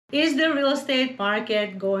Is the real estate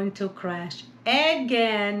market going to crash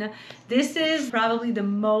again? This is probably the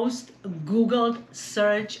most Googled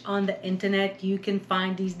search on the internet you can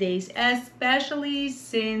find these days, especially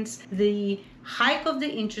since the hike of the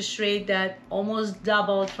interest rate that almost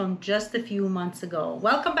doubled from just a few months ago.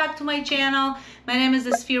 Welcome back to my channel. My name is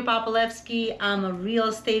Esphir Popilevsky. I'm a real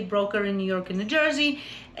estate broker in New York and New Jersey,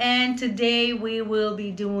 and today we will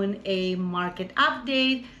be doing a market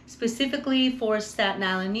update specifically for Staten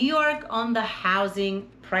Island, New York, on the housing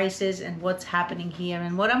prices and what's happening here.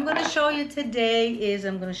 And what I'm going to show you today is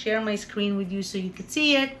I'm going to share my screen with you so you can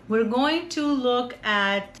see it. We're going to look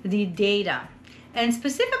at the data, and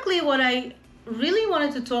specifically what I really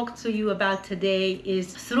wanted to talk to you about today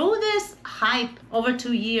is through this hype over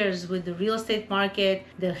 2 years with the real estate market,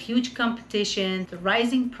 the huge competition, the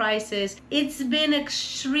rising prices, it's been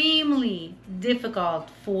extremely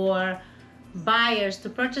difficult for buyers to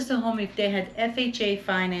purchase a home if they had FHA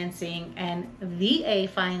financing and VA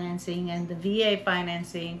financing. And the VA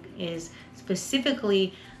financing is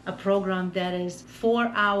specifically a program that is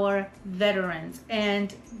for our veterans.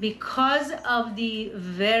 And because of the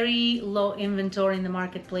very low inventory in the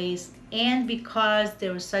marketplace, and because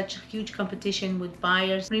there was such huge competition with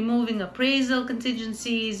buyers removing appraisal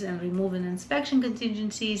contingencies and removing inspection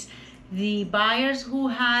contingencies, the buyers who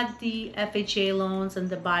had the FHA loans and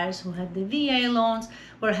the buyers who had the VA loans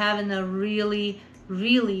were having a really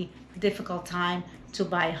difficult time to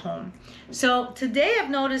buy a home. So today I've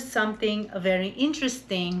noticed something very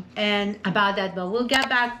interesting and about that, but we'll get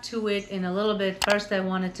back to it in a little bit. First, I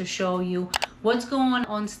wanted to show you what's going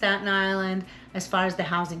on Staten Island as far as the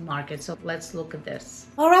housing market. So let's look at this.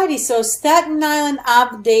 Alrighty, so Staten Island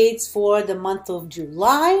updates for the month of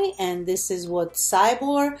July, and this is what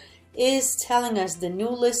Cyber is telling us. The new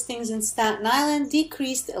listings in Staten Island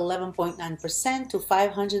decreased 11.9% to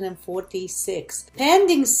 546.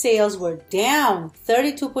 Pending sales were down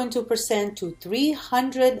 32.2% to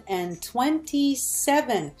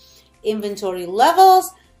 327. Inventory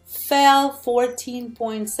levels fell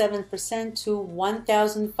 14.7% to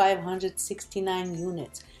 1,569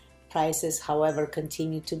 units. Prices, however,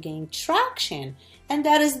 continue to gain traction, and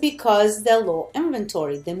that is because the low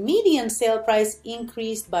inventory. The median sale price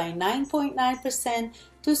increased by 9.9%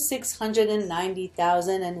 to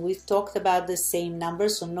 $690,000, and we've talked about the same number,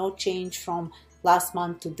 so no change from last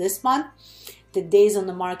month to this month. The days on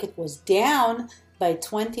the market was down by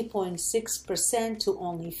 20.6% to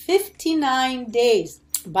only 59 days.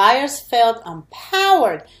 Buyers felt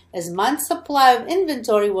empowered as month supply of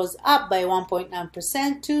inventory was up by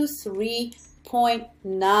 1.9% to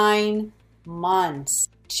 3.9 months.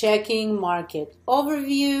 Checking market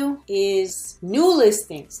overview is new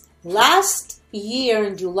listings. Last year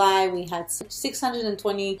in July we had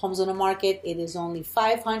 620 homes on the market. It is only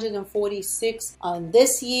 546 on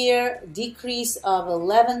this year, decrease of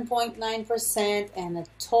 11.9%, and a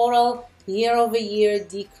total year-over-year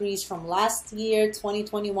decrease from last year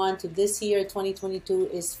 2021 to this year 2022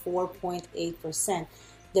 is 4.8%.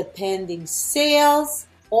 The pending sales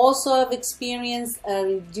also have experienced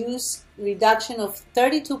a reduction of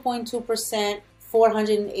 32.2%,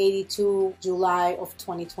 482 July of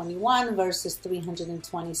 2021 versus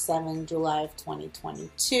 327 July of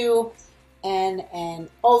 2022, and an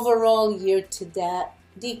overall year-to-date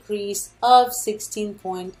decrease of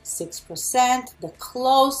 16.6%. The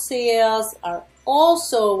closed sales are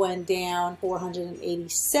also went down,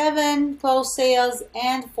 487 closed sales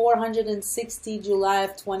and 460 July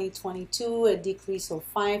of 2022, a decrease of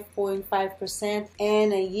 5.5%,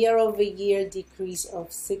 and a year-over-year decrease of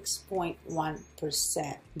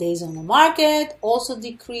 6.1%. Days on the market also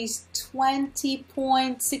decreased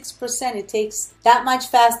 20.6%. It takes that much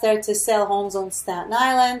faster to sell homes on Staten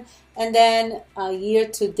Island. And then year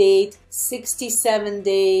to date, 67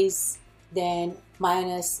 days, then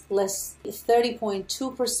minus less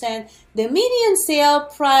 30.2%. The median sale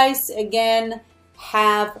price again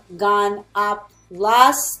have gone up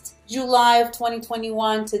last July of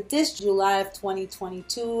 2021 to this July of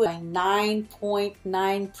 2022 by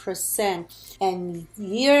 9.9%, and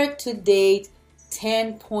year to date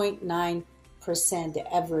 10.9%. The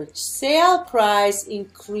average sale price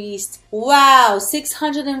increased, wow,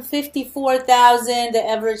 $654,000. The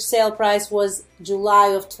average sale price was July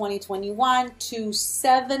of 2021 to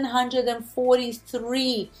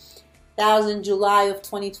 $743,000 July of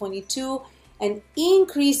 2022, an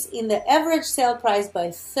increase in the average sale price by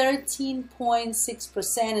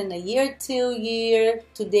 13.6%, and a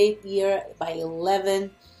year-to-date year by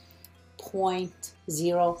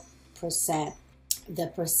 11.0%.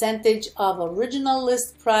 The percentage of original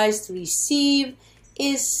list price received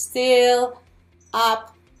is still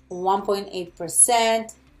up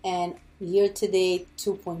 1.8%. and year-to-date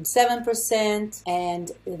 2.7%.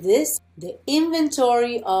 And the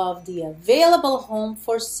inventory of the available home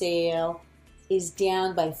for sale is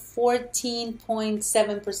down by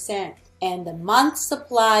 14.7%. And the month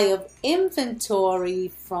supply of inventory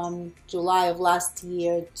from July of last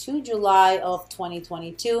year to July of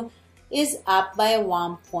 2022 is up by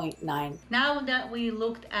 1.9. Now that we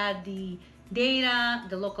looked at the data,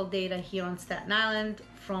 the local data here on Staten Island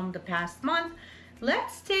from the past month,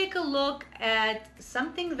 let's take a look at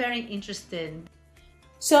something very interesting.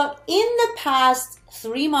 So in the past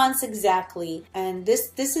 3 months exactly, and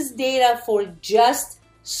this is data for just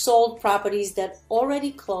sold properties that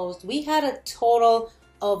already closed, we had a total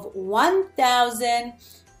of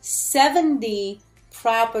 1,070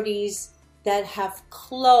 properties that have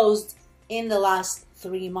closed in the last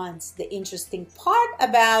 3 months. The interesting part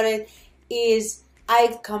about it is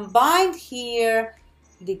I've combined here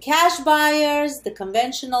the cash buyers, the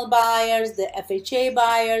conventional buyers, the FHA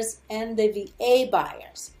buyers, and the VA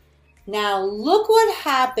buyers. Now look what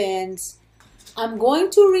happens. I'm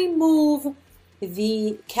going to remove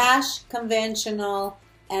the cash conventional,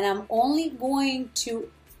 and I'm only going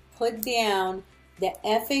to put down the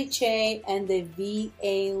FHA and the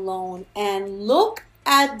VA loan, and look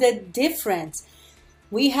at the difference.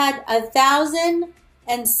 We had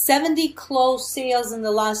 1,070 closed sales in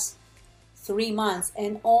the last 3 months,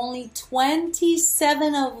 and only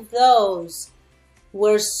 27 of those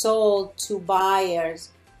were sold to buyers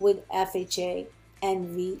with FHA and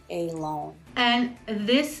VA loan. And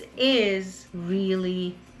this is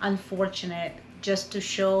really unfortunate, just to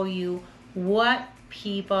show you what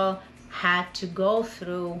people had to go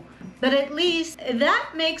through. But at least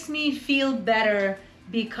that makes me feel better,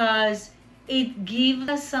 because it gives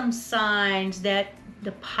us some signs that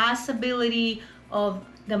the possibility of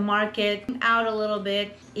the market out a little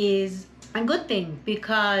bit is a good thing,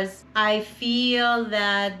 because I feel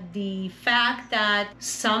that the fact that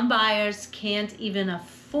some buyers can't even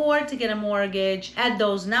afford to get a mortgage at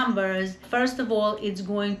those numbers, first of all, it's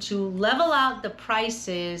going to level out the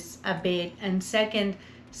prices a bit, and second,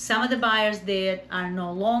 some of the buyers that are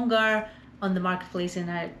no longer on the marketplace and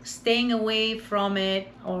are staying away from it,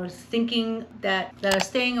 or thinking that are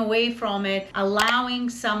staying away from it, allowing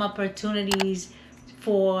some opportunities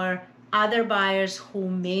for other buyers who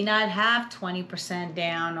may not have 20%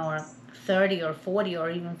 down, or 30 or 40 or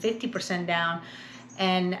even 50% down,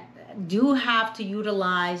 and do have to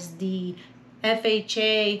utilize the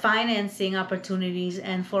FHA financing opportunities.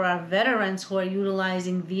 And for our veterans who are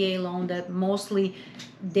utilizing VA loan, that mostly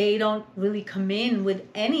they don't really come in with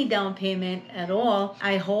any down payment at all,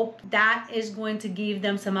 I hope that is going to give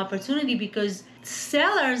them some opportunity, because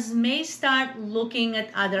sellers may start looking at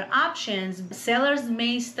other options. Sellers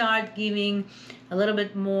may start giving a little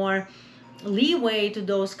bit more leeway to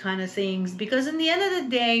those kind of things, because in the end of the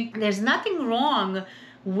day, there's nothing wrong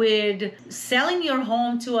with selling your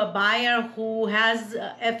home to a buyer who has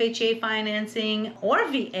FHA financing or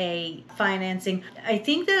VA financing. I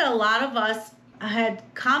think that a lot of us had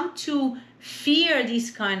come to fear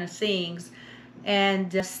these kind of things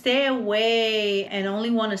and stay away and only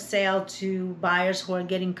want to sell to buyers who are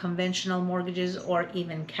getting conventional mortgages or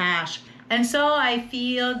even cash. And so I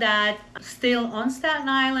feel that still on Staten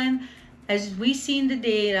Island, as we see in the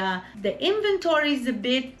data, the inventory is a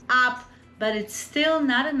bit up, but it's still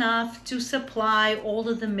not enough to supply all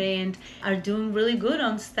the demand. Are doing really good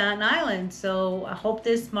on Staten Island. So I hope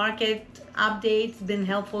this market update's been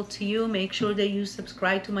helpful to you. Make sure that you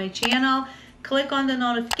subscribe to my channel. Click on the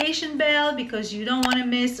notification bell, because you don't want to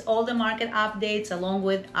miss all the market updates, along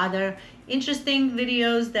with other interesting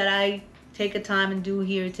videos that I take a time and do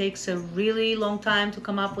here. It takes a really long time to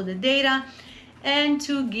come up with the data and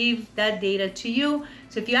to give that data to you.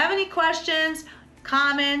 So if you have any questions,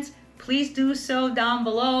 comments, please do so down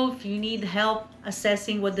below. If you need help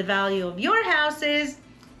assessing what the value of your house is,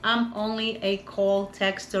 I'm only a call,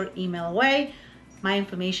 text, or email away. My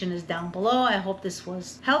information is down below. I hope this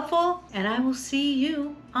was helpful, and I will see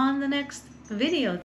you on the next video.